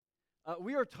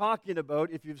We are talking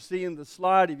about, if you've seen the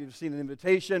slide, if you've seen an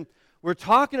invitation, we're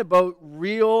talking about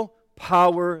real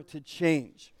power to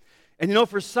change. And you know,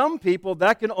 for some people,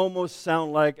 that can almost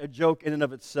sound like a joke in and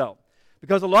of itself.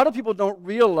 Because a lot of people don't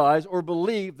realize or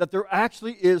believe that there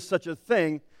actually is such a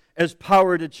thing as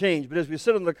power to change. But as we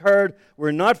sit on the card,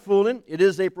 we're not fooling. It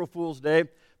is April Fool's Day.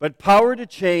 But power to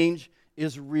change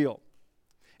is real.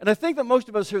 And I think that most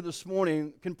of us here this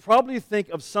morning can probably think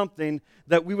of something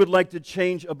that we would like to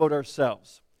change about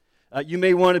ourselves. You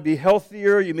may want to be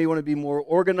healthier, you may want to be more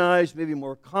organized, maybe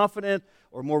more confident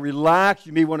or more relaxed.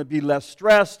 You may want to be less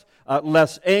stressed,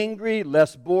 less angry,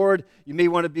 less bored. You may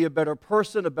want to be a better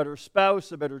person, a better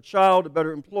spouse, a better child, a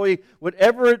better employee,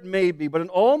 whatever it may be. But in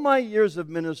all my years of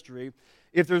ministry,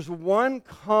 if there's one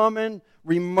common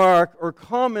remark or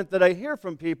comment that I hear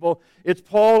from people, it's,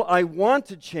 Paul, I want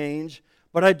to change,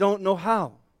 but I don't know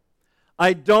how.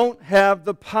 I don't have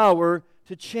the power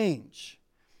to change.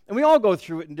 And we all go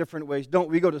through it in different ways, don't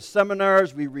we? We go to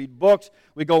seminars, we read books,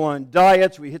 we go on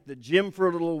diets, we hit the gym for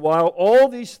a little while, all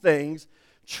these things,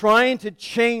 trying to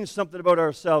change something about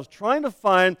ourselves, trying to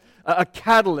find a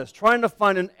catalyst, trying to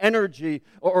find an energy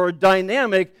or a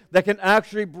dynamic that can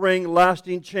actually bring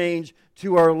lasting change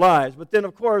to our lives. But then,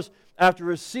 of course, after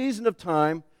a season of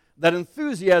time, that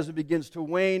enthusiasm begins to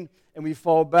wane, and we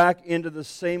fall back into the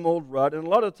same old rut, and a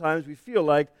lot of times we feel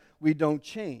like we don't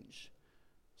change.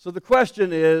 So the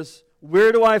question is,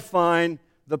 where do I find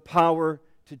the power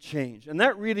to change? And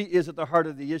that really is at the heart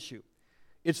of the issue.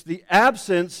 It's the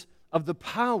absence of the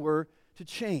power to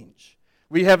change.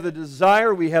 We have the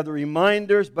desire, we have the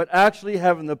reminders, but actually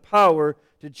having the power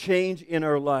to change in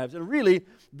our lives. And really,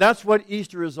 that's what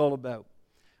Easter is all about.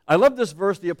 I love this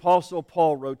verse the Apostle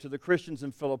Paul wrote to the Christians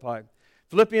in Philippi.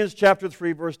 Philippians chapter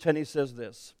 3, verse 10, he says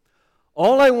this,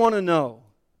 all I want to know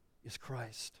is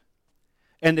Christ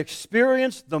and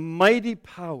experience the mighty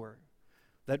power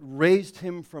that raised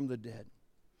him from the dead.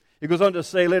 He goes on to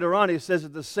say later on, he says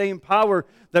that the same power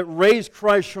that raised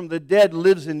Christ from the dead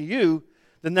lives in you,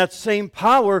 then that same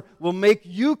power will make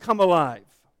you come alive.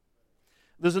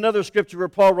 There's another scripture where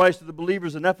Paul writes to the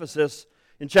believers in Ephesus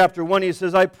in chapter 1, he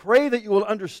says, I pray that you will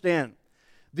understand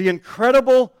the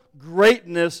incredible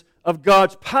greatness of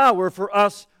God's power for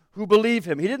us who believe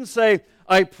him. He didn't say,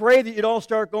 I pray that you'd all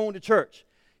start going to church.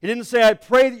 He didn't say, I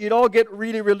pray that you'd all get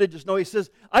really religious. No, he says,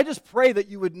 I just pray that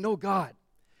you would know God.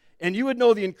 And you would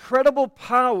know the incredible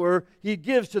power he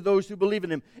gives to those who believe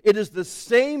in him. It is the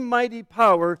same mighty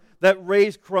power that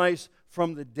raised Christ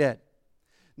from the dead.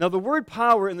 Now, the word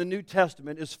power in the New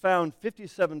Testament is found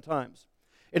 57 times.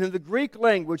 And in the Greek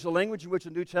language, the language in which the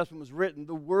New Testament was written,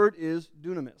 the word is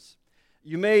dunamis.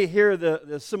 You may hear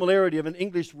the similarity of an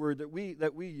English word that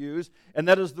we use, and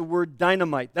that is the word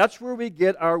dynamite. That's where we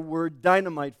get our word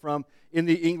dynamite from in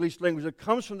the English language. It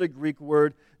comes from the Greek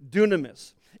word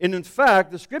dunamis. And in fact,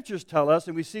 the Scriptures tell us,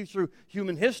 and we see through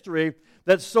human history,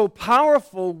 that so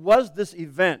powerful was this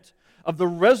event of the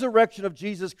resurrection of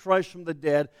Jesus Christ from the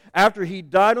dead after he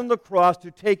died on the cross to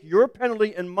take your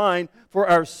penalty and mine for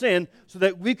our sin so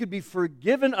that we could be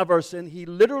forgiven of our sin. He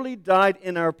literally died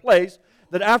in our place.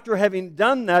 That after having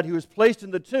done that, he was placed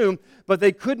in the tomb, but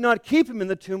they could not keep him in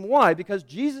the tomb. Why? Because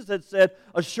Jesus had said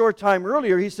a short time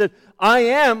earlier, he said, I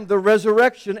am the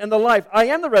resurrection and the life. I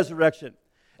am the resurrection.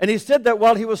 And he said that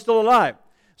while he was still alive.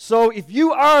 So if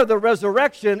you are the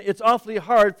resurrection, it's awfully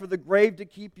hard for the grave to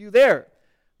keep you there,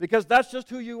 because that's just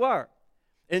who you are.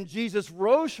 And Jesus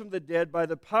rose from the dead by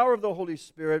the power of the Holy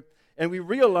Spirit, and we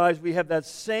realize we have that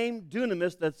same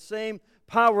dunamis, that same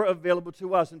power available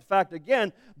to us. In fact,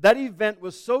 again, that event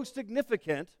was so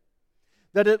significant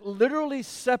that it literally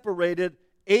separated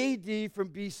AD from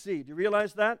BC. Do you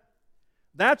realize that?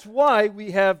 That's why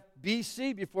we have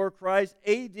BC before Christ,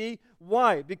 AD.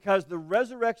 Why? Because the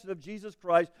resurrection of Jesus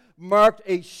Christ marked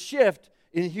a shift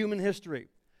in human history.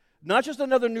 Not just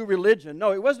another new religion.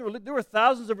 No, it wasn't. There were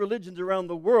thousands of religions around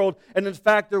the world, and in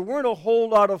fact, there weren't a whole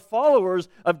lot of followers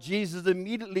of Jesus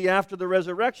immediately after the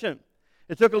resurrection.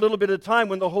 It took a little bit of time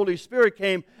when the Holy Spirit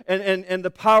came and the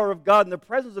power of God and the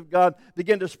presence of God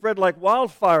began to spread like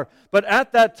wildfire. But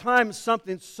at that time,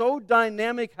 something so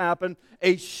dynamic happened,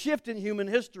 a shift in human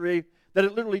history, that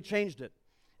it literally changed it.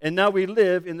 And now we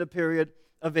live in the period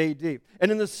of AD.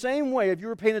 And in the same way, if you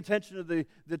were paying attention to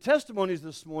the testimonies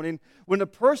this morning, when a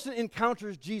person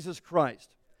encounters Jesus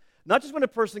Christ, not just when a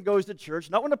person goes to church,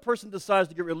 not when a person decides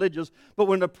to get religious, but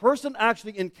when a person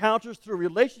actually encounters through a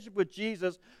relationship with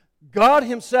Jesus, God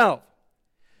himself,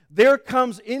 there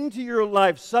comes into your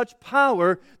life such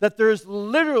power that there's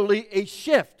literally a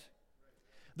shift.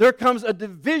 There comes a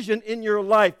division in your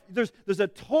life. There's a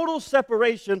total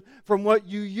separation from what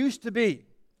you used to be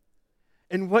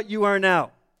and what you are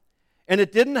now. And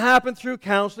it didn't happen through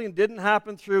counseling, it didn't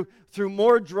happen through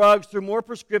more drugs, through more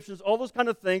prescriptions, all those kind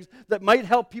of things that might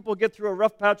help people get through a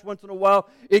rough patch once in a while.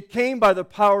 It came by the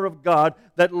power of God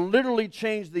that literally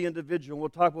changed the individual. We'll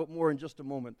talk about more in just a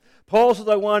moment. Paul says,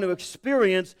 I want to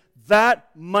experience that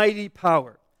mighty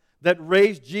power that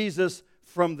raised Jesus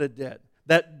from the dead.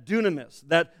 That dunamis,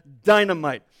 that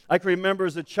dynamite. I can remember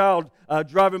as a child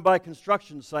driving by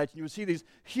construction sites, and you would see these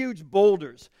huge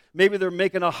boulders. Maybe they're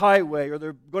making a highway or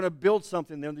they're going to build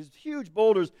something there. These huge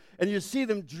boulders, and you see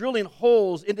them drilling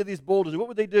holes into these boulders. And what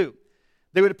would they do?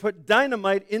 They would put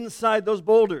dynamite inside those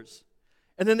boulders.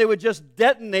 And then they would just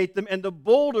detonate them, and the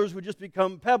boulders would just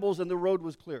become pebbles, and the road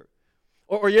was clear.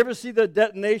 Or you ever see the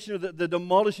detonation or the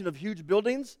demolishing of huge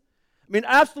buildings? I mean,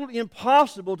 absolutely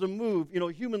impossible to move,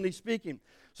 humanly speaking.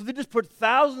 So they just put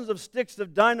thousands of sticks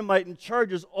of dynamite and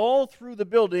charges all through the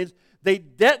buildings. They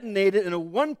detonate it, and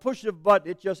in one push of a button,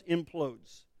 it just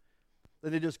implodes.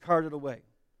 Then they just cart it away.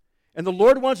 And the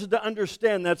Lord wants us to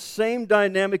understand that same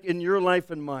dynamic in your life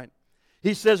and mine.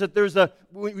 He says that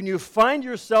when you find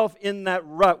yourself in that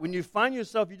rut, when you find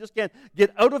yourself, you just can't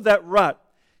get out of that rut.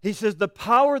 He says the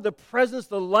power, the presence,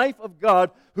 the life of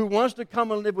God who wants to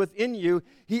come and live within you,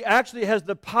 He actually has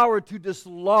the power to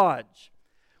dislodge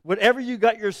whatever you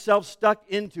got yourself stuck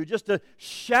into, just to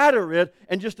shatter it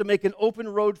and just to make an open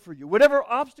road for you. Whatever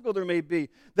obstacle there may be,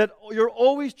 that you're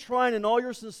always trying in all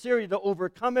your sincerity to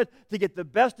overcome it, to get the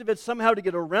best of it, somehow to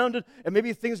get around it, and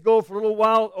maybe things go for a little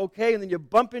while okay, and then you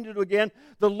bump into it again.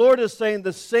 The Lord is saying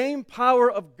the same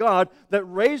power of God that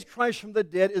raised Christ from the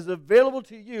dead is available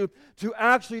to you to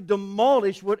actually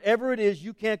demolish whatever it is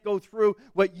you can't go through,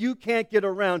 what you can't get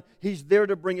around. He's there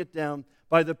to bring it down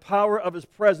by the power of His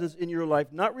presence in your life.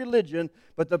 Not religion,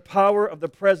 but the power of the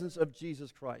presence of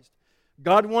Jesus Christ.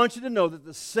 God wants you to know that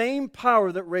the same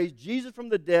power that raised Jesus from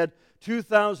the dead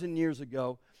 2,000 years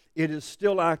ago, it is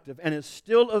still active and is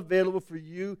still available for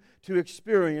you to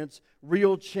experience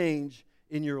real change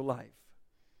in your life.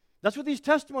 That's what these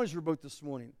testimonies were about this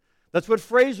morning. That's what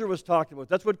Fraser was talking about.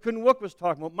 That's what Kunwook was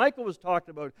talking about. Michael was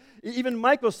talking about. Even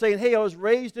Michael's saying, hey, I was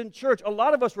raised in church. A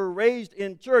lot of us were raised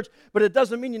in church, but it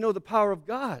doesn't mean you know the power of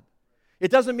God.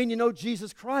 It doesn't mean you know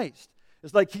Jesus Christ.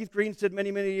 It's like Keith Green said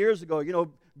many, many years ago,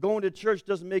 going to church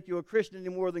doesn't make you a Christian any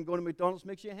more than going to McDonald's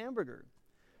makes you a hamburger.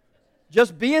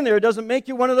 Just being there doesn't make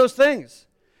you one of those things.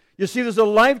 You see, there's a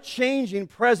life-changing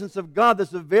presence of God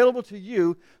that's available to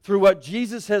you through what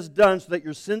Jesus has done so that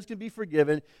your sins can be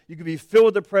forgiven, you can be filled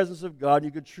with the presence of God, and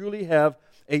you can truly have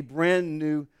a brand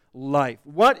new life.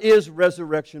 What is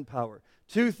resurrection power?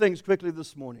 Two things quickly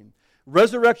this morning.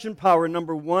 Resurrection power,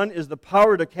 number one, is the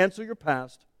power to cancel your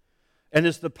past, and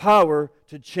it's the power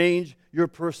to change your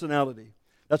personality.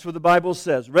 That's what the Bible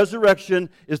says. Resurrection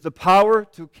is the power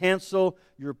to cancel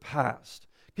your past.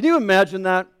 Can you imagine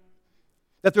that?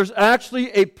 That there's actually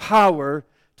a power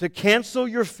to cancel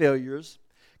your failures,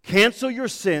 cancel your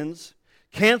sins,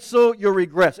 cancel your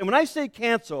regrets. And when I say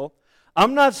cancel,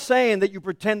 I'm not saying that you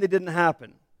pretend they didn't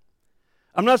happen.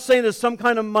 I'm not saying there's some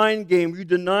kind of mind game where you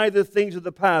deny the things of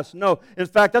the past. No. In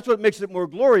fact, that's what makes it more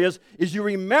glorious, is you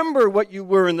remember what you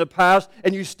were in the past,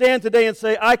 and you stand today and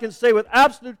say, I can say with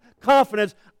absolute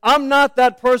confidence, I'm not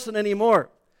that person anymore.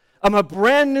 I'm a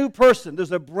brand new person.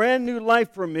 There's a brand new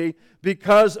life for me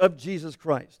because of Jesus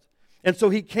Christ. And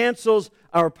so He cancels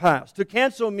our past. To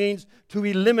cancel means to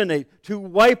eliminate, to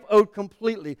wipe out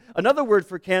completely. Another word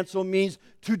for cancel means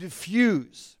to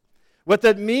diffuse. What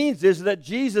that means is that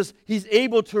Jesus, He's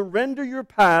able to render your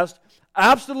past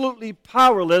absolutely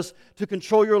powerless to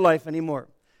control your life anymore.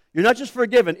 You're not just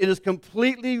forgiven, it is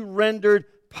completely rendered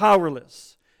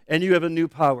powerless, and you have a new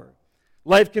power.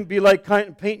 Life can be like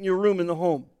painting your room in the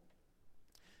home.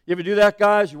 You ever do that,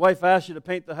 guys? Your wife asks you to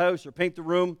paint the house or paint the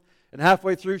room, and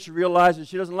halfway through she realizes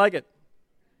she doesn't like it.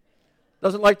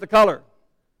 Doesn't like the color.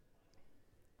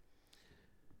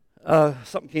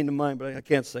 Something came to mind, but I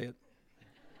can't say it.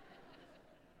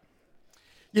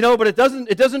 But it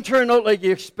doesn't turn out like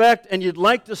you expect, and you'd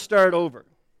like to start over.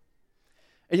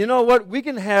 And you know what? We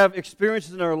can have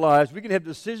experiences in our lives. We can have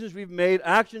decisions we've made,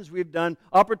 actions we've done,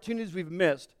 opportunities we've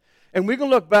missed. And we can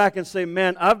look back and say,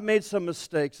 man, I've made some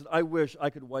mistakes that I wish I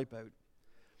could wipe out.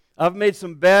 I've made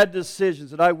some bad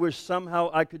decisions that I wish somehow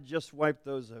I could just wipe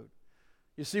those out.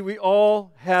 You see, we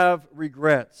all have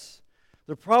regrets.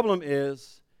 The problem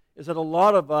is that a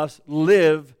lot of us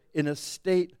live in a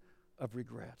state of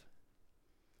regret.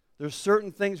 There's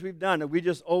certain things we've done, and we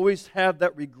just always have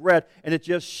that regret, and it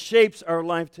just shapes our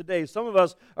life today. Some of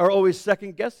us are always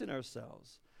second-guessing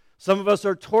ourselves. Some of us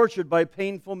are tortured by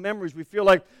painful memories. We feel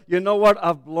like, you know what,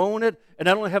 I've blown it, and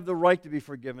I don't have the right to be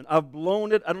forgiven. I've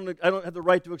blown it. I don't have the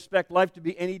right to expect life to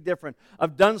be any different.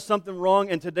 I've done something wrong,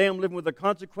 and today I'm living with the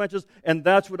consequences, and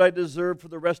that's what I deserve for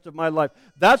the rest of my life.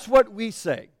 That's what we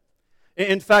say.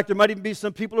 In fact, there might even be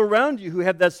some people around you who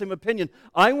have that same opinion.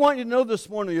 I want you to know this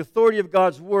morning, the authority of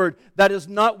God's Word, that is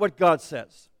not what God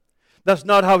says. That's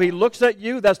not how He looks at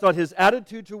you. That's not His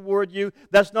attitude toward you.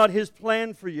 That's not His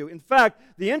plan for you. In fact,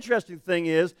 the interesting thing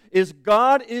is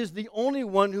God is the only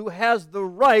one who has the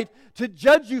right to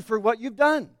judge you for what you've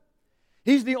done.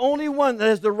 He's the only one that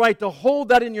has the right to hold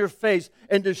that in your face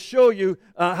and to show you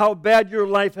how bad your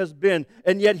life has been.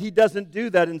 And yet He doesn't do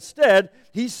that. Instead,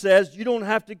 He says you don't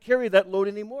have to carry that load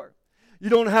anymore. You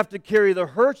don't have to carry the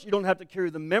hurts. You don't have to carry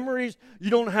the memories.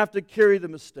 You don't have to carry the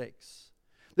mistakes.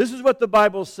 This is what the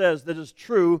Bible says that is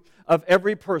true of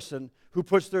every person who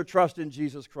puts their trust in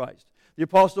Jesus Christ. The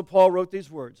Apostle Paul wrote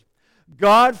these words,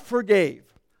 God forgave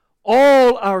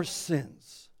all our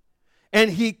sins, and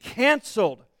He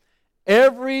canceled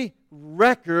every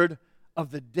record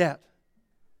of the debt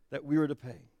that we were to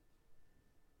pay.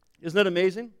 Isn't that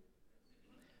amazing?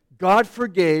 God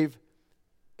forgave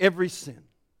every sin,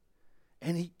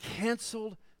 and He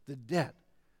canceled the debt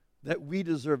that we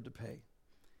deserve to pay.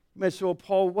 You may say, well,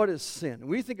 Paul, what is sin? And when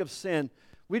we think of sin,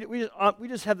 we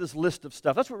just have this list of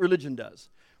stuff. That's what religion does.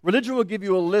 Religion will give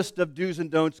you a list of do's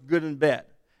and don'ts, good and bad.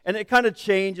 And it kind of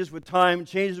changes with time,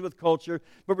 changes with culture.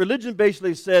 But religion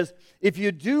basically says, if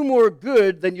you do more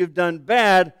good than you've done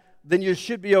bad, then you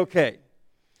should be okay.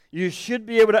 You should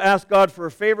be able to ask God for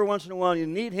a favor once in a while. You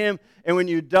need Him. And when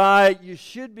you die, you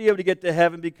should be able to get to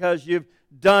heaven because you've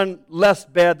done less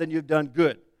bad than you've done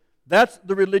good. That's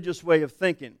the religious way of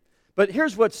thinking. But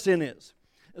here's what sin is.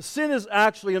 Sin is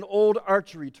actually an old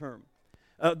archery term.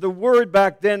 The word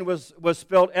back then was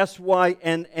spelled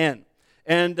S-Y-N-N.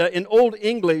 And in Old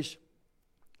English,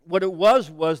 what it was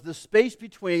the space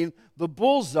between the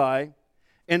bullseye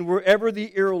and wherever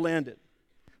the arrow landed.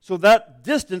 So that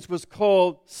distance was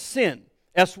called sin,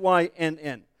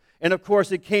 S-Y-N-N. And of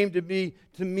course, it came to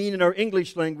mean in our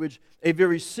English language a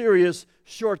very serious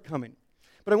shortcoming.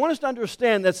 But I want us to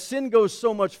understand that sin goes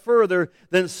so much further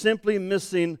than simply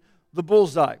missing the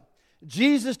bullseye.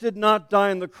 Jesus did not die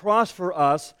on the cross for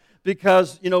us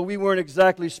because, we weren't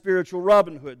exactly spiritual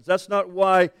Robin Hoods. That's not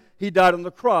why He died on the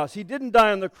cross. He didn't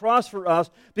die on the cross for us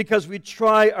because we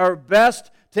try our best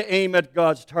to aim at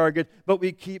God's target, but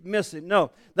we keep missing.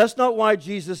 No, that's not why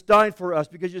Jesus died for us,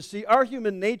 because you see, our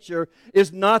human nature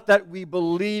is not that we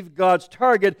believe God's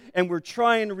target and we're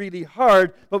trying really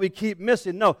hard, but we keep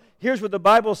missing. No, here's what the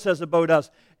Bible says about us.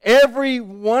 Every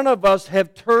one of us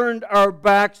have turned our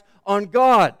backs on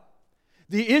God.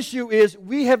 The issue is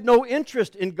we have no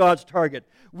interest in God's target.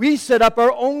 We set up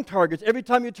our own targets. Every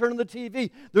time you turn on the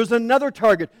TV, there's another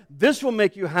target. This will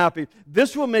make you happy.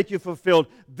 This will make you fulfilled.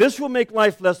 This will make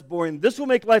life less boring. This will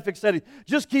make life exciting.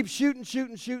 Just keep shooting.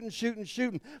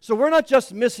 So we're not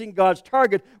just missing God's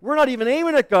target. We're not even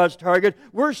aiming at God's target.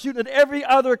 We're shooting at every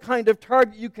other kind of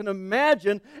target you can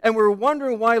imagine, and we're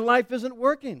wondering why life isn't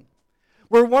working.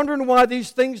 We're wondering why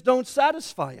these things don't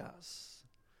satisfy us.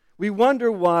 We wonder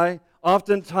why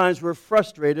oftentimes we're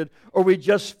frustrated, or we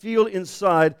just feel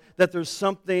inside that there's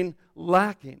something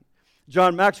lacking.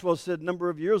 John Maxwell said a number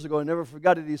of years ago, I never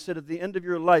forgot it, he said, at the end of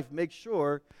your life, make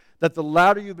sure that the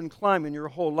ladder you've been climbing your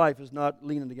whole life is not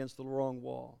leaning against the wrong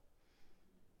wall.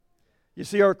 You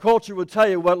see, our culture will tell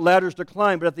you what ladders to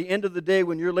climb, but at the end of the day,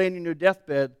 when you're laying in your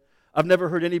deathbed, I've never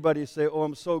heard anybody say, oh,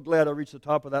 I'm so glad I reached the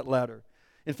top of that ladder.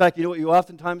 In fact, you know what you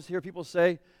oftentimes hear people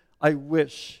say? I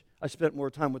wish I spent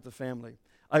more time with the family.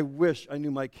 I wish I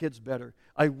knew my kids better.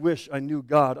 I wish I knew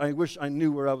God. I wish I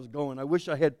knew where I was going. I wish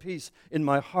I had peace in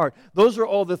my heart. Those are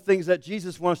all the things that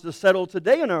Jesus wants to settle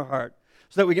today in our heart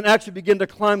so that we can actually begin to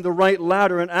climb the right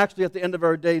ladder and actually at the end of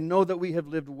our day know that we have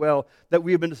lived well, that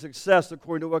we have been a success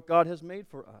according to what God has made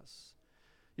for us.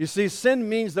 You see, sin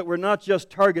means that we're not just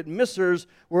target missers,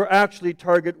 we're actually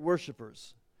target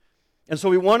worshipers. And so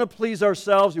we want to please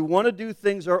ourselves, we want to do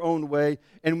things our own way,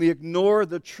 and we ignore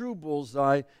the true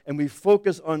bullseye, and we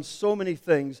focus on so many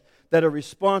things that are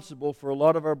responsible for a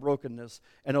lot of our brokenness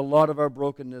and a lot of our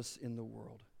brokenness in the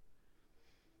world.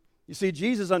 You see,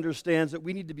 Jesus understands that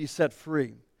we need to be set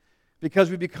free because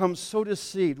we become so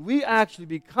deceived. We actually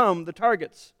become the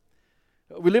targets.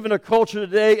 We live in a culture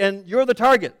today, and you're the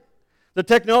target. The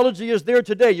technology is there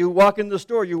today. You walk in the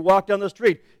store, you walk down the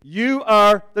street. You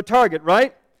are the target,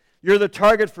 right? You're the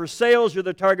target for sales. You're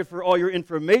the target for all your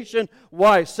information.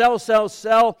 Why?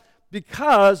 Sell.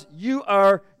 Because you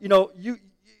are,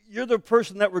 you're the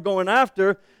person that we're going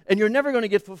after, and you're never going to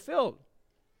get fulfilled.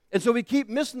 And so we keep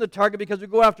missing the target because we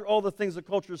go after all the things the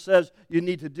culture says you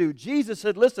need to do. Jesus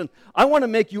said, listen, I want to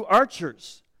make you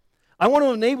archers. I want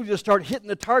to enable you to start hitting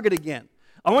the target again.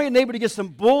 I want you to enable you to get some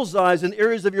bullseyes in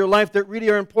areas of your life that really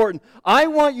are important. I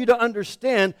want you to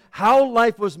understand how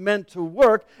life was meant to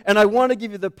work, and I want to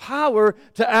give you the power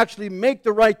to actually make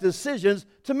the right decisions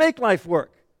to make life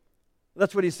work.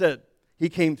 That's what he said he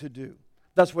came to do.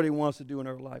 That's what he wants to do in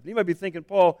our life. And you might be thinking,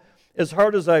 Paul, as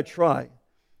hard as I try,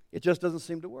 it just doesn't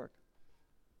seem to work.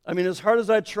 I mean, as hard as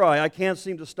I try, I can't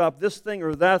seem to stop this thing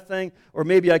or that thing, or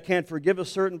maybe I can't forgive a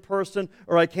certain person,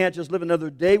 or I can't just live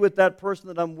another day with that person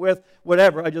that I'm with,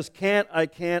 whatever. I just can't, I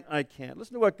can't.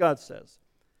 Listen to what God says.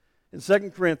 In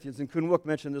 2 Corinthians, and Kun Wook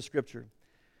mentioned this scripture.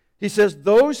 He says,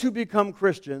 those who become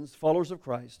Christians, followers of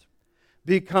Christ,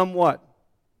 become what?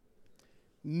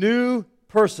 New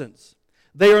persons.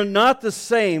 They are not the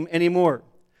same anymore.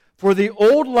 For the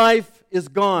old life is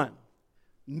gone.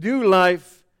 New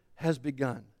life has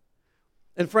begun.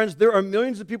 And friends, there are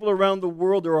millions of people around the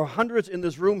world, there are hundreds in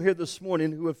this room here this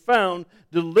morning who have found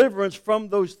deliverance from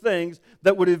those things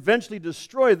that would eventually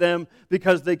destroy them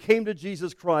because they came to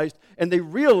Jesus Christ and they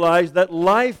realized that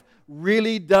life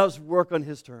really does work on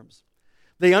His terms.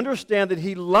 They understand that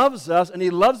He loves us, and He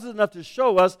loves us enough to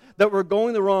show us that we're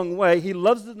going the wrong way. He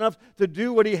loves us enough to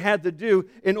do what He had to do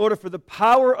in order for the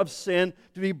power of sin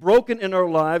to be broken in our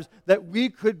lives, that we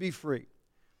could be free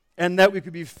and that we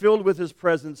could be filled with His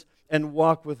presence and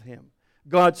walk with Him.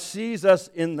 God sees us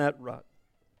in that rut.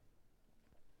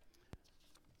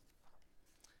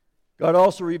 God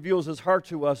also reveals His heart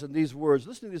to us in these words.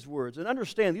 Listen to these words and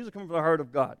understand these are coming from the heart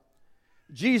of God.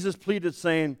 Jesus pleaded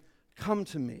saying, come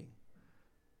to me,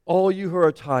 all you who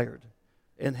are tired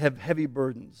and have heavy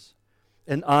burdens,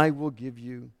 and I will give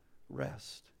you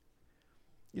rest.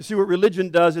 You see what religion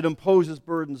does? It imposes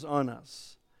burdens on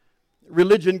us.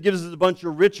 Religion gives us a bunch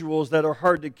of rituals that are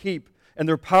hard to keep, and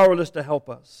they're powerless to help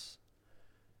us.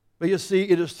 But you see,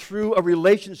 it is through a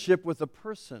relationship with a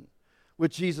person,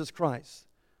 with Jesus Christ,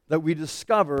 that we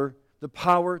discover the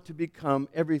power to become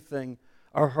everything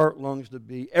our heart longs to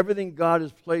be, everything God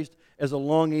has placed as a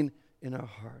longing in our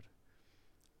heart.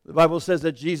 The Bible says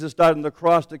that Jesus died on the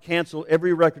cross to cancel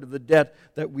every record of the debt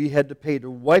that we had to pay,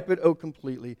 to wipe it out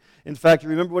completely. In fact, you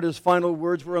remember what His final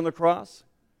words were on the cross?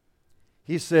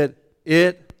 He said,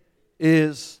 it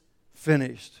is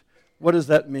finished. What does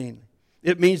that mean?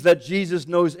 It means that Jesus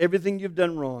knows everything you've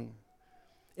done wrong,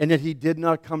 and that He did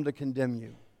not come to condemn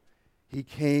you. He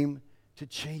came to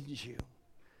change you.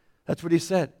 That's what He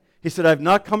said. He said, I've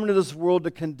not come into this world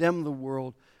to condemn the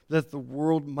world, that the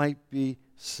world might be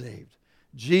saved.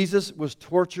 Jesus was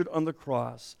tortured on the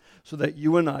cross so that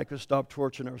you and I could stop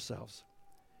torturing ourselves.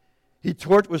 He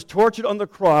was tortured on the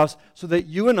cross so that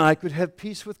you and I could have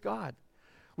peace with God.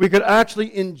 We could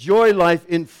actually enjoy life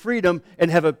in freedom and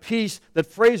have a peace that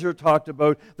Fraser talked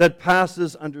about that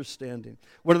passes understanding.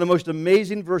 One of the most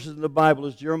amazing verses in the Bible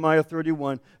is Jeremiah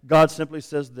 31. God simply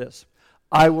says this,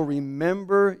 I will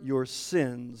remember your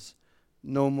sins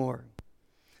no more.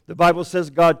 The Bible says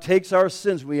God takes our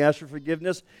sins, we ask for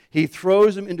forgiveness, He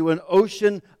throws them into an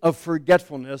ocean of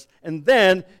forgetfulness, and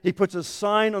then He puts a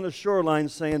sign on the shoreline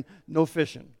saying, no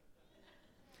fishing.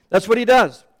 That's what He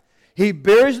does. He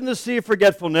buries in the sea of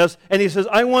forgetfulness, and He says,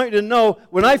 I want you to know,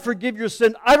 when I forgive your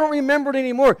sin, I don't remember it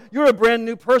anymore. You're a brand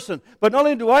new person. But not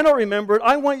only do I not remember it,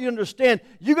 I want you to understand,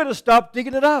 you got to stop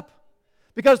digging it up.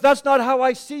 Because that's not how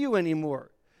I see you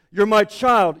anymore. You're my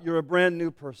child. You're a brand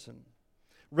new person.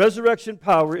 Resurrection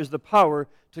power is the power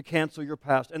to cancel your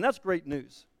past. And that's great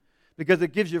news, because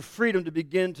it gives you freedom to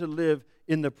begin to live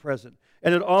in the present.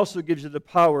 And it also gives you the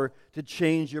power to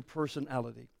change your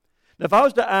personality. Now, if I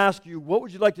was to ask you, what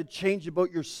would you like to change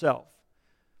about yourself?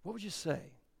 What would you say?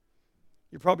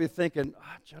 You're probably thinking,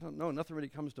 I don't know, nothing really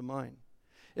comes to mind.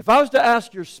 If I was to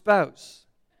ask your spouse,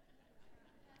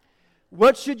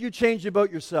 what should you change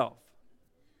about yourself?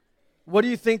 What do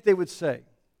you think they would say?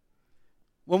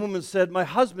 One woman said, my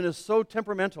husband is so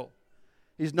temperamental.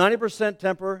 He's 90%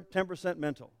 temper, 10%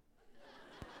 mental.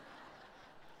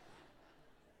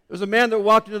 There was a man that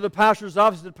walked into the pastor's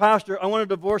office and said, Pastor, I want to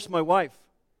divorce my wife.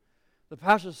 The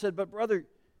pastor said, but brother,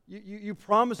 you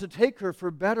promised to take her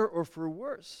for better or for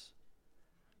worse.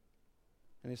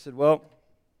 And he said, well,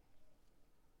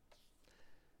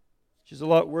 she's a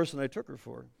lot worse than I took her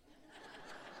for.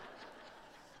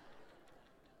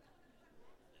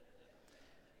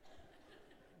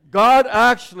 God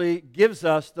actually gives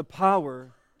us the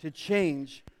power to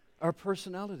change our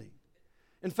personality.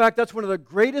 In fact, that's one of the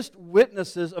greatest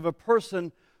witnesses of a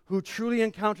person who truly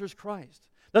encounters Christ.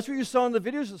 That's what you saw in the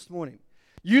videos this morning.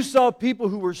 You saw people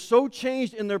who were so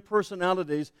changed in their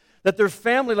personalities that their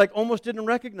family almost didn't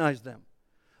recognize them.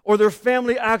 or their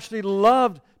family actually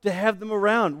loved to have them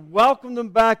around, welcomed them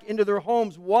back into their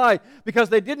homes. Why? Because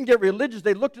they didn't get religious.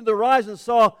 They looked in their eyes and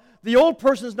saw the old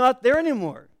person's not there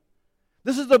anymore.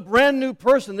 This is a brand new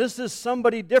person. This is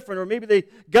somebody different, or maybe they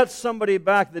got somebody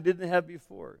back they didn't have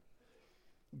before.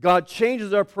 God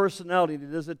changes our personality, and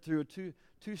He does it through a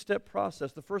two-step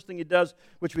process. The first thing He does,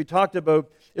 which we talked about,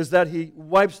 is that He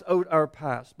wipes out our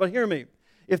past. But hear me,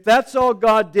 if that's all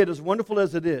God did, as wonderful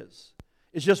as it is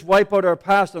just wipe out our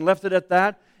past and left it at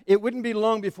that, it wouldn't be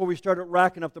long before we started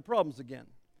racking up the problems again.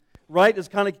 Right? It's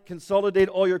kind of consolidate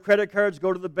all your credit cards,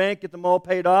 go to the bank, get them all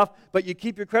paid off, but you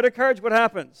keep your credit cards, what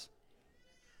happens?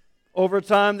 Over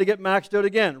time, they get maxed out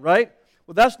again, right?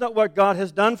 Well, that's not what God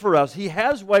has done for us. He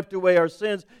has wiped away our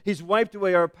sins. He's wiped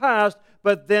away our past,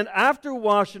 but then after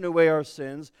washing away our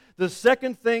sins, the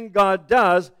second thing God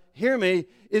does, hear me,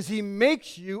 is He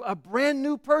makes you a brand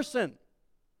new person.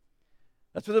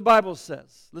 That's what the Bible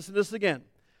says. Listen to this again.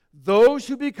 Those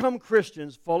who become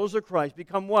Christians, followers of Christ,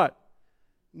 become what?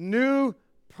 New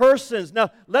persons.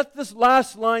 Now, let this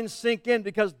last line sink in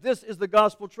because this is the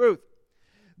gospel truth.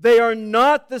 They are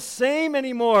not the same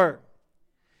anymore.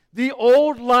 The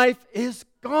old life is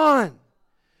gone.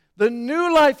 The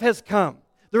new life has come.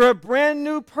 They're a brand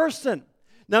new person.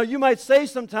 Now, you might say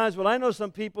sometimes, well, I know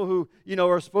some people who,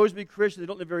 are supposed to be Christian, they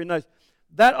don't live very nice.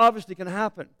 That obviously can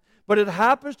happen. But it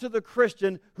happens to the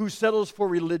Christian who settles for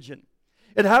religion.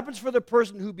 It happens for the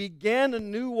person who began a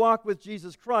new walk with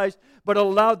Jesus Christ, but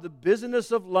allowed the busyness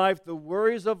of life, the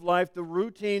worries of life, the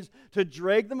routines to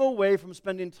drag them away from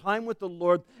spending time with the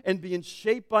Lord and being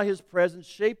shaped by His presence,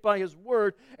 shaped by His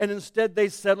Word, and instead they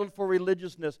settled for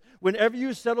religiousness. Whenever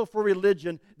you settle for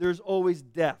religion, there's always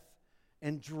death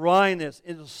and dryness.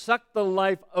 It'll suck the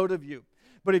life out of you.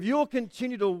 But if you'll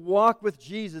continue to walk with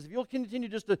Jesus, if you'll continue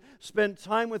just to spend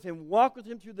time with Him, walk with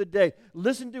Him through the day,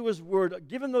 listen to His Word,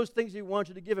 give Him those things He wants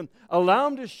you to give Him, allow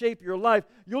Him to shape your life,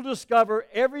 you'll discover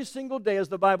every single day, as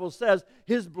the Bible says,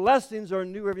 His blessings are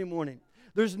new every morning.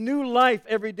 There's new life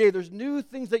every day. There's new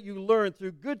things that you learn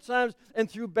through good times and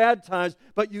through bad times,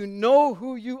 but you know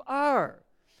who you are.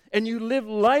 And you live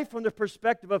life from the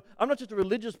perspective of, I'm not just a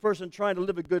religious person trying to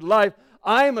live a good life.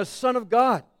 I am a son of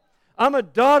God. I'm a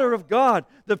daughter of God.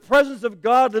 The presence of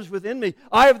God lives within me.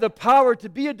 I have the power to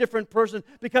be a different person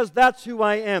because that's who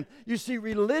I am. You see,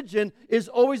 religion is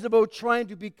always about trying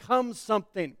to become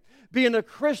something. Being a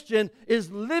Christian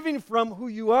is living from who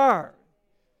you are.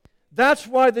 That's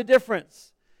why the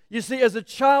difference. You see, as a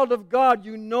child of God,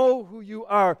 you know who you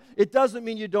are. It doesn't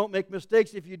mean you don't make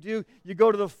mistakes. If you do, you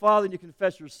go to the Father and you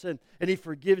confess your sin, and He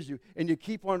forgives you, and you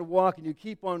keep on walking, you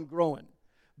keep on growing.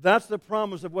 That's the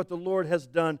promise of what the Lord has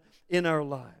done in our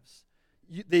lives.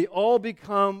 They all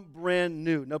become brand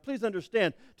new. Now, please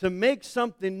understand, to make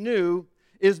something new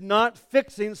is not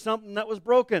fixing something that was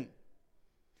broken.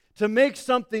 To make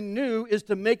something new is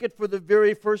to make it for the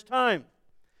very first time.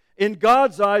 In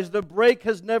God's eyes, the break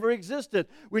has never existed.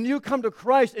 When you come to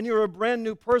Christ and you're a brand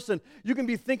new person, you can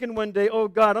be thinking one day, oh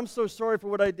God, I'm so sorry for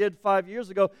what I did 5 years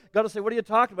ago. God will say, what are you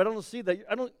talking about? I don't see that.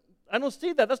 I don't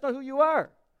see that. That's not who you are.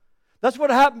 That's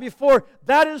what happened before.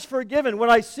 That is forgiven.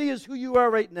 What I see is who you are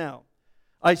right now.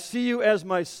 I see you as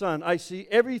my son. I see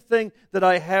everything that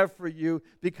I have for you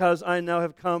because I now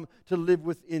have come to live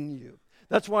within you.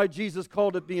 That's why Jesus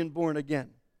called it being born again.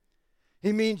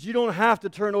 He means you don't have to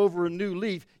turn over a new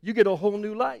leaf. You get a whole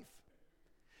new life.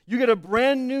 You get a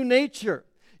brand new nature.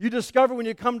 You discover when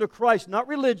you come to Christ, not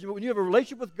religion, but when you have a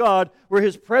relationship with God where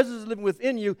His presence is living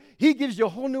within you, He gives you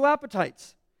whole new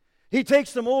appetites. He takes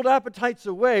some old appetites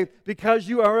away because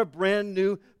you are a brand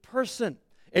new person.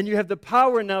 And you have the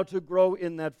power now to grow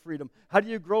in that freedom. How do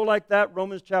you grow like that?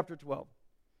 Romans chapter 12.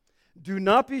 Do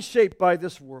not be shaped by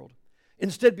this world.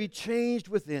 Instead, be changed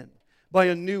within by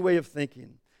a new way of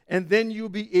thinking. And then you'll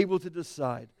be able to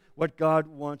decide what God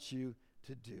wants you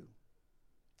to do.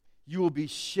 You will be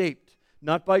shaped,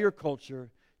 not by your culture.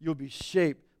 You'll be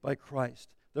shaped by Christ,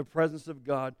 the presence of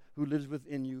God who lives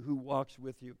within you, who walks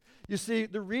with you. You see,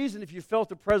 the reason, if you felt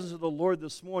the presence of the Lord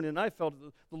this morning, and I felt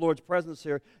the Lord's presence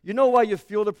here, you know why you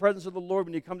feel the presence of the Lord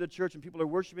when you come to church and people are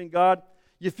worshiping God?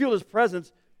 You feel His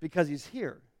presence because He's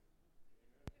here.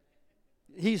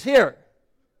 He's here,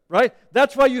 right?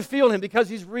 That's why you feel Him, because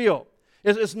He's real.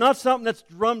 It's not something that's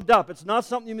drummed up. It's not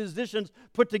something you musicians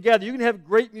put together. You can have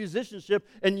great musicianship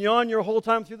and yawn your whole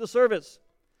time through the service.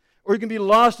 Or you can be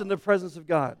lost in the presence of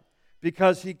God,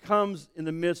 because He comes in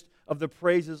the midst of the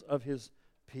praises of His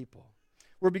people.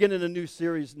 We're beginning a new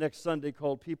series next Sunday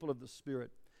called People of the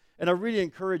Spirit. And I really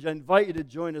invite you to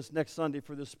join us next Sunday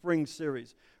for the spring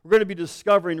series. We're going to be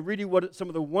discovering really what some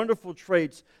of the wonderful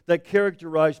traits that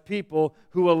characterize people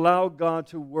who allow God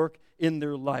to work in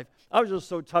their life. I was just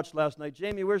so touched last night.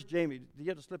 Jamie, where's Jamie? Did you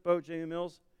have to slip out, Jamie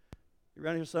Mills? You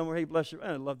around here somewhere? Hey, bless you.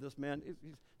 I love this man.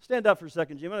 Stand up for a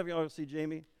second, Jamie. I don't know if you want to see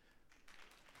Jamie.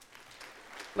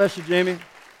 Bless you, Jamie.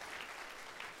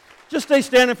 Just stay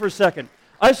standing for a second.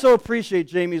 I so appreciate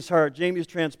Jamie's heart, Jamie's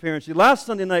transparency. Last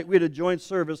Sunday night, we had a joint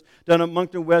service down at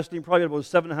Moncton Wesleyan, probably about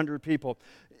 700 people.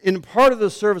 In part of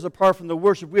the service, apart from the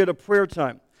worship, we had a prayer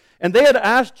time. And they had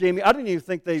asked Jamie, I didn't even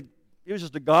think it was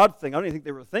just a God thing. I don't even think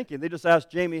they were thinking. They just asked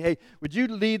Jamie, hey, would you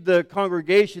lead the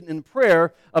congregation in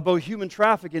prayer about human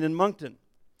trafficking in Moncton?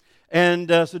 And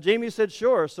so Jamie said,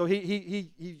 sure. So he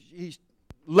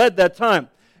led that time.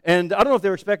 And I don't know if they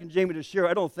were expecting Jamie to share.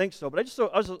 I don't think so. But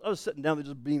I was sitting down there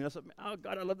just beaming. I said, oh,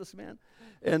 God, I love this man.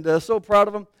 And so proud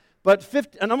of him.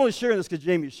 And I'm only sharing this because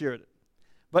Jamie shared it.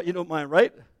 But you don't mind,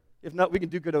 right? If not, we can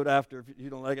duke it out after if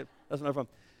you don't like it. That's not a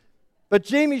problem. But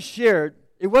Jamie shared,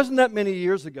 it wasn't that many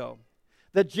years ago,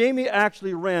 that Jamie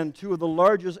actually ran two of the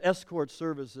largest escort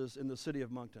services in the city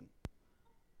of Moncton.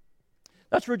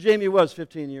 That's where Jamie was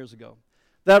 15 years ago.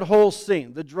 That whole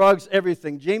scene, the drugs,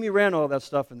 everything. Jamie ran all that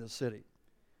stuff in the city.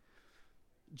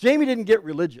 Jamie didn't get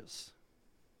religious.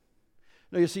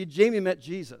 No, you see, Jamie met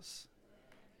Jesus.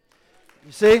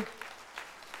 You see?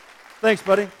 Thanks,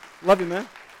 buddy. Love you, man.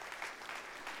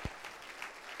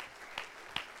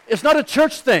 It's not a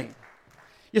church thing.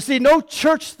 You see, no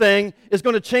church thing is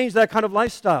going to change that kind of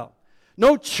lifestyle.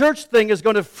 No church thing is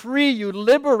going to free you,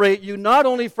 liberate you, not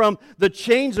only from the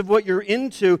chains of what you're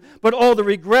into, but all the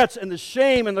regrets and the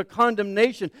shame and the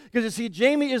condemnation. Because you see,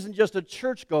 Jamie isn't just a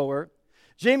churchgoer.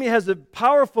 Jamie has a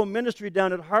powerful ministry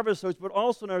down at Harvest House, but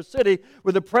also in our city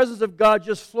where the presence of God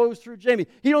just flows through Jamie.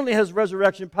 He only has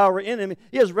resurrection power in him.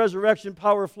 He has resurrection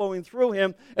power flowing through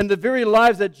him. And the very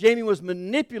lives that Jamie was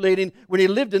manipulating when he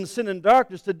lived in sin and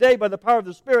darkness, today, by the power of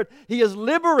the Spirit, he is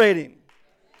liberating.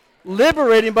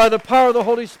 Liberating by the power of the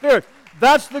Holy Spirit.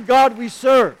 That's the God we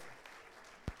serve.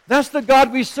 That's the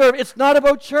God we serve. It's not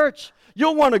about church.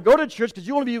 You'll want to go to church because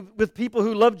you want to be with people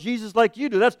who love Jesus like you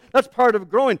do. That's part of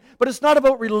growing. But it's not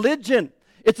about religion.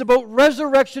 It's about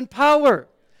resurrection power.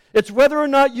 It's whether or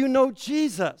not you know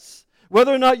Jesus,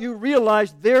 whether or not you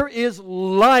realize there is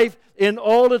life in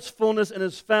all its fullness and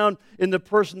is found in the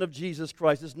person of Jesus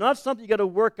Christ. It's not something you got to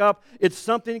work up. It's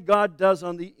something God does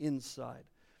on the inside.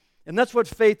 And that's what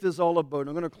faith is all about.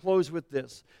 I'm going to close with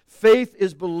this. Faith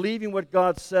is believing what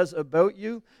God says about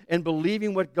you and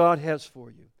believing what God has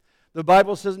for you. The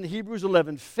Bible says in Hebrews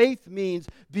 11, faith means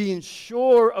being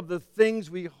sure of the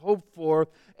things we hope for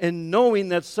and knowing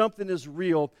that something is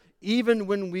real even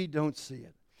when we don't see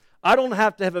it. I don't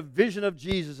have to have a vision of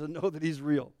Jesus and know that He's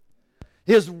real.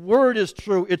 His word is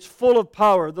true. It's full of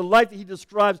power. The life that He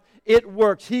describes, it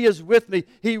works. He is with me.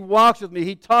 He walks with me.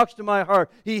 He talks to my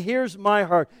heart. He hears my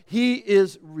heart. He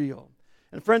is real.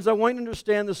 And friends, I want you to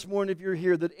understand this morning, if you're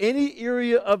here, that any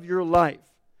area of your life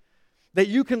that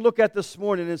you can look at this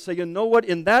morning and say, you know what,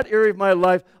 in that area of my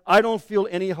life, I don't feel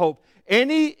any hope.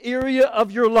 Any area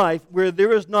of your life where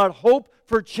there is not hope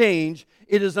for change,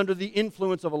 it is under the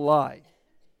influence of a lie.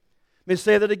 Let me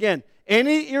say that again.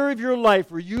 Any area of your life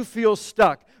where you feel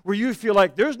stuck, where you feel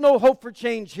like there's no hope for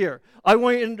change here, I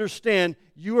want you to understand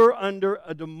you are under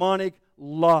a demonic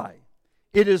lie.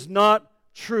 It is not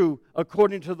true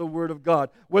according to the Word of God,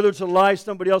 whether it's a lie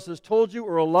somebody else has told you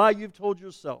or a lie you've told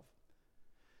yourself.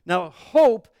 Now,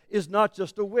 hope is not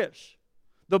just a wish.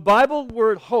 The Bible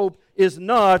word hope is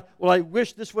not, well, I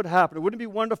wish this would happen. Wouldn't it be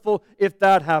wonderful if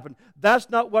that happened?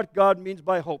 That's not what God means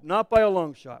by hope, not by a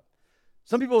long shot.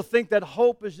 Some people think that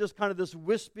hope is just kind of this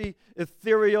wispy,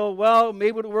 ethereal, well,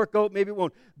 maybe it'll work out, maybe it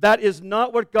won't. That is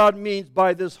not what God means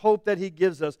by this hope that He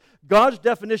gives us. God's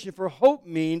definition for hope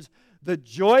means the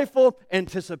joyful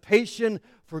anticipation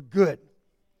for good.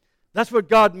 That's what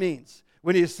God means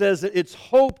when He says that it's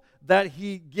hope that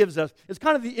He gives us. It's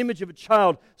kind of the image of a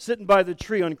child sitting by the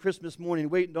tree on Christmas morning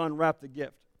waiting to unwrap the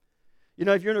gift. You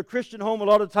know, if you're in a Christian home, a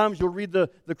lot of times you'll read the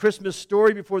Christmas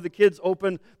story before the kids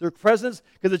open their presents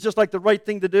because it's just like the right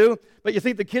thing to do. But you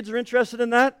think the kids are interested in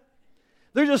that?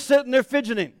 They're just sitting there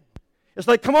fidgeting. It's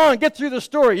like, come on, get through the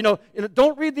story. You know,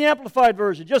 don't read the Amplified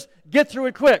version. Just get through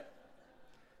it quick.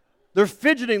 They're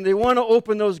fidgeting. They want to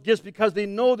open those gifts because they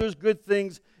know there's good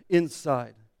things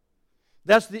inside.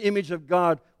 That's the image of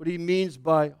God, what He means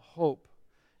by hope.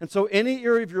 And so any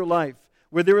area of your life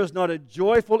where there is not a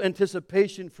joyful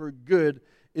anticipation for good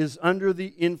is under the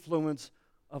influence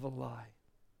of a lie.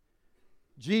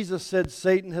 Jesus said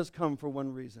Satan has come for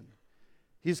one reason.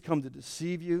 He's come to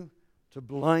deceive you, to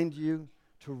blind you,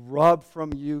 to rob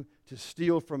from you, to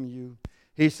steal from you.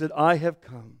 He said, I have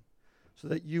come so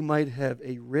that you might have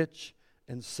a rich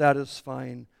and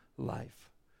satisfying life.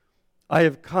 I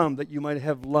have come that you might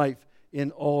have life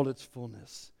in all its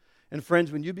fullness. And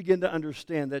friends, when you begin to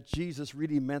understand that Jesus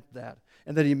really meant that,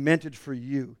 and that he meant it for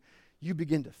you, you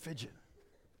begin to fidget.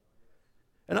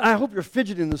 And I hope you're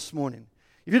fidgeting this morning.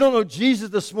 If you don't know Jesus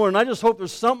this morning, I just hope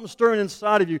there's something stirring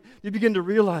inside of you. You begin to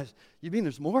realize, you mean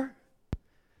there's more?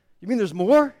 You mean there's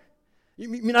more? You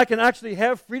mean I can actually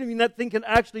have freedom? You mean that thing can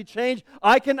actually change?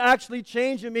 I can actually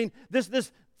change? You mean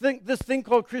this thing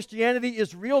called Christianity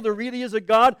is real? There really is a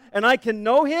God, and I can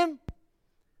know him?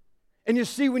 And you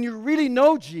see, when you really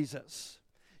know Jesus,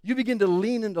 you begin to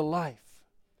lean into life.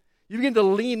 You begin to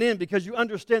lean in because you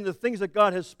understand the things that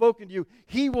God has spoken to you,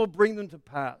 he will bring them to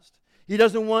pass. He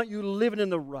doesn't want you living in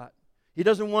the rut. He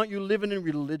doesn't want you living in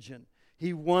religion.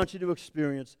 He wants you to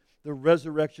experience the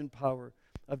resurrection power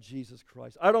of Jesus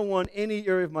Christ. I don't want any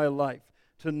area of my life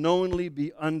to knowingly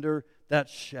be under that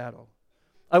shadow.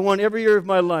 I want every area of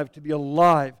my life to be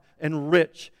alive and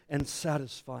rich and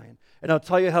satisfying. And I'll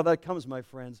tell you how that comes, my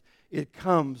friends. It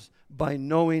comes by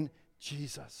knowing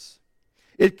Jesus.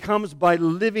 It comes by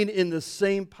living in the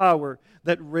same power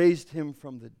that raised him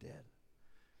from the dead.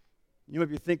 You might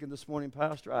be thinking this morning,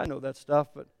 Pastor, I know that stuff,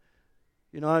 but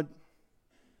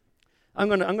I'm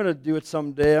going to do it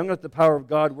someday. I'm going to let the power of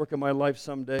God work in my life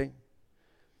someday.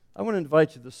 I want to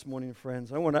invite you this morning,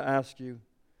 friends. I want to ask you,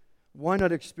 why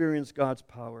not experience God's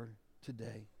power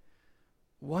today?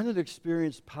 Why not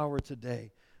experience power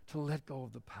today to let go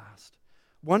of the past?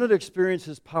 Why not experience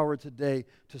his power today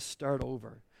to start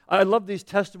over? I love these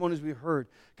testimonies we heard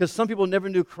because some people never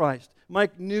knew Christ.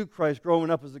 Mike knew Christ growing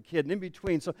up as a kid and in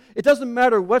between. So it doesn't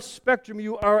matter what spectrum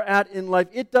you are at in life.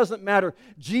 It doesn't matter.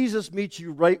 Jesus meets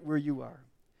you right where you are.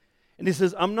 And he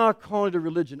says, I'm not calling it a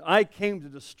religion. I came to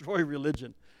destroy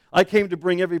religion. I came to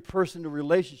bring every person into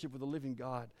relationship with the living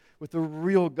God, with the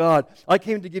real God. I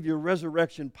came to give you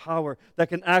resurrection power that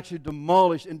can actually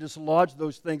demolish and dislodge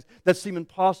those things that seem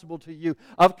impossible to you.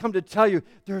 I've come to tell you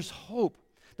there's hope.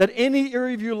 That any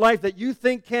area of your life that you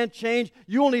think can't change,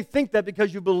 you only think that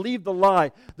because you believe the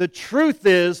lie. The truth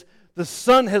is, the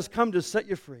Son has come to set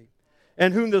you free.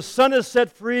 And whom the Son has set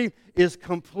free is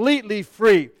completely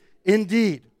free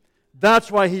indeed. That's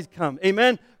why he's come.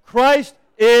 Amen? Christ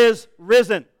is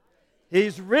risen.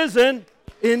 He's risen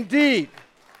indeed.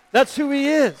 That's who he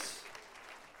is.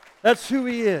 That's who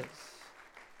he is.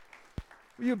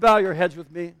 Will you bow your heads with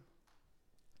me?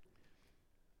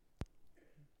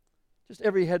 Just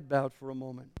every head bowed for a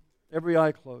moment, every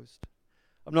eye closed.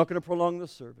 I'm not going to prolong the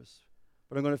service,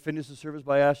 but I'm going to finish the service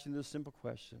by asking this simple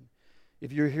question.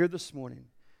 If you're here this morning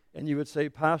and you would say,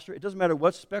 Pastor, it doesn't matter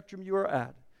what spectrum you are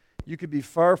at. You could be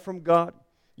far from God.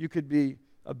 You could be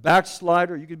a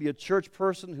backslider. You could be a church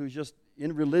person who's just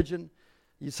in religion.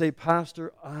 You say,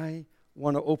 Pastor, I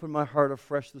want to open my heart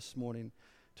afresh this morning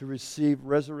to receive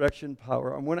resurrection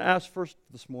power. I'm going to ask first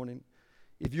this morning,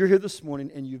 if you're here this morning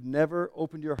and you've never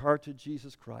opened your heart to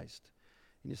Jesus Christ,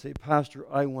 and you say, Pastor,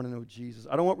 I want to know Jesus.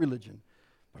 I don't want religion,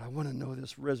 but I want to know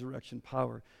this resurrection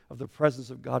power of the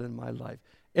presence of God in my life.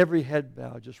 Every head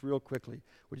bowed, just real quickly.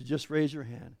 Would you just raise your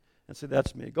hand and say,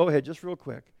 that's me. Go ahead, just real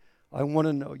quick. I want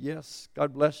to know. Yes,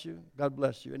 God bless you. God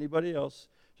bless you. Anybody else?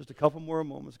 Just a couple more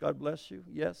moments. God bless you.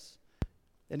 Yes.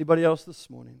 Anybody else this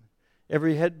morning?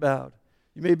 Every head bowed.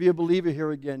 You may be a believer here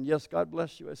again. Yes, God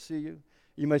bless you. I see you.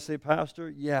 You may say, Pastor,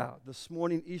 yeah, this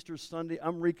morning, Easter Sunday,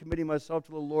 I'm recommitting myself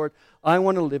to the Lord. I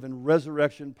want to live in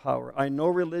resurrection power. I know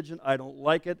religion. I don't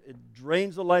like it. It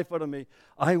drains the life out of me.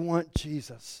 I want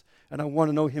Jesus, and I want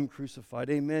to know him crucified.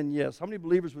 Amen, yes. How many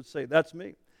believers would say, that's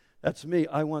me? That's me.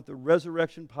 I want the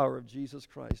resurrection power of Jesus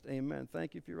Christ. Amen.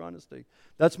 Thank you for your honesty.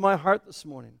 That's my heart this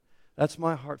morning. That's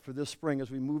my heart for this spring as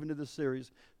we move into this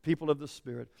series, People of the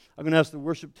Spirit. I'm going to ask the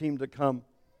worship team to come.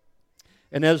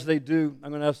 And as they do,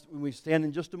 I'm going to ask, when we stand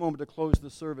in just a moment to close the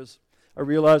service, I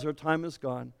realize our time is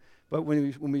gone, but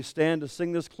when we stand to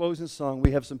sing this closing song,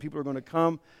 we have some people who are going to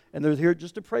come, and they're here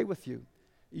just to pray with you.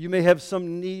 You may have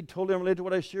some need totally unrelated to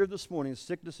what I shared this morning,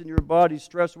 sickness in your body,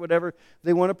 stress, whatever.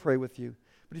 They want to pray with you.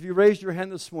 But if you raised your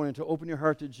hand this morning to open your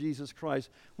heart to Jesus Christ,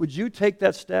 would you take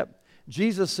that step?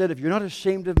 Jesus said, if you're not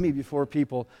ashamed of me before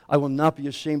people, I will not be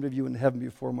ashamed of you in heaven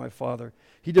before my Father.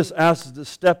 He just asks us to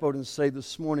step out and say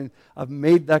this morning, I've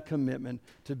made that commitment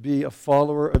to be a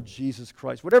follower of Jesus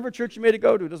Christ. Whatever church you may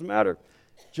go to, it doesn't matter.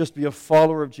 Just be a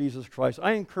follower of Jesus Christ.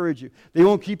 I encourage you. They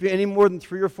won't keep you any more than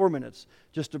 3 or 4 minutes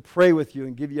just to pray with you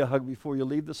and give you a hug before you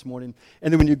leave this morning.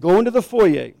 And then when you go into the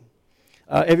foyer,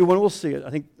 everyone will see it.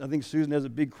 I think Susan has a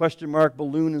big question mark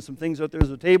balloon and some things out there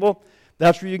as a table.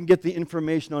 That's where you can get the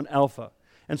information on Alpha.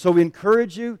 And so we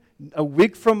encourage you, a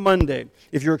week from Monday,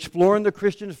 if you're exploring the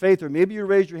Christian faith, or maybe you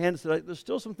raised your hand and said, there's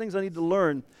still some things I need to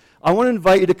learn, I want to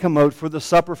invite you to come out for the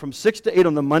supper from 6 to 8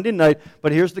 on the Monday night.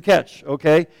 But here's the catch,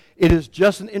 okay? It is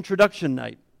just an introduction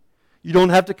night. You don't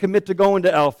have to commit to going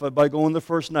to Alpha by going the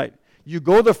first night. You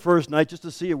go the first night just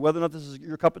to see whether or not this is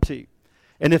your cup of tea.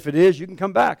 And if it is, you can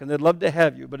come back, and they'd love to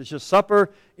have you. But it's just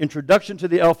supper, introduction to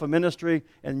the Alpha ministry,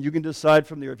 and you can decide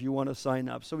from there if you want to sign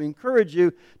up. So we encourage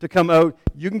you to come out.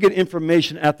 You can get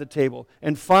information at the table.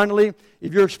 And finally,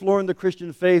 if you're exploring the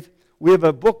Christian faith, we have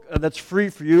a book that's free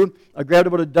for you. I grabbed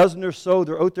about a dozen or so.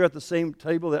 They're out there at the same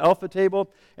table, the Alpha table,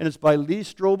 and it's by Lee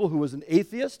Strobel, who was an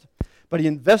atheist. But he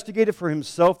investigated for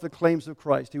himself the claims of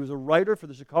Christ. He was a writer for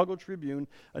the Chicago Tribune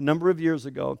a number of years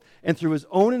ago. And through his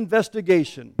own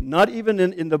investigation, not even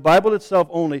in the Bible itself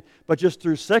only, but just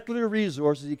through secular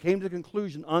resources, he came to the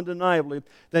conclusion, undeniably,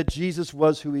 that Jesus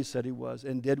was who he said he was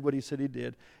and did what he said he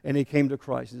did. And he came to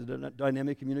Christ. He's a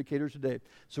dynamic communicator today.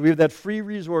 So we have that free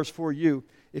resource for you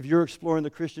if you're exploring the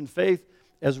Christian faith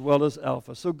as well as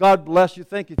Alpha. So God bless you.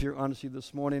 Thank you for your honesty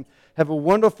this morning. Have a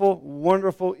wonderful,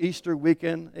 wonderful Easter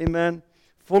weekend. Amen.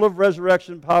 Full of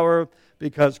resurrection power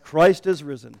because Christ is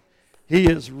risen. He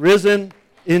is risen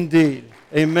indeed.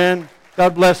 Amen.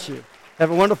 God bless you. Have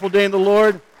a wonderful day in the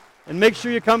Lord. And make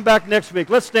sure you come back next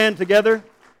week. Let's stand together.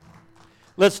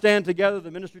 Let's stand together. The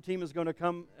ministry team is going to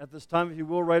come at this time, if you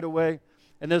will, right away.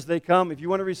 And as they come, if you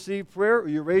want to receive prayer or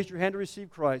you raised your hand to receive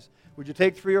Christ, would you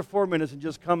take 3 or 4 minutes and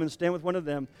just come and stand with one of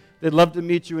them? They'd love to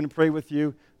meet you and pray with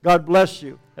you. God bless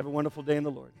you. Have a wonderful day in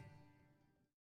the Lord.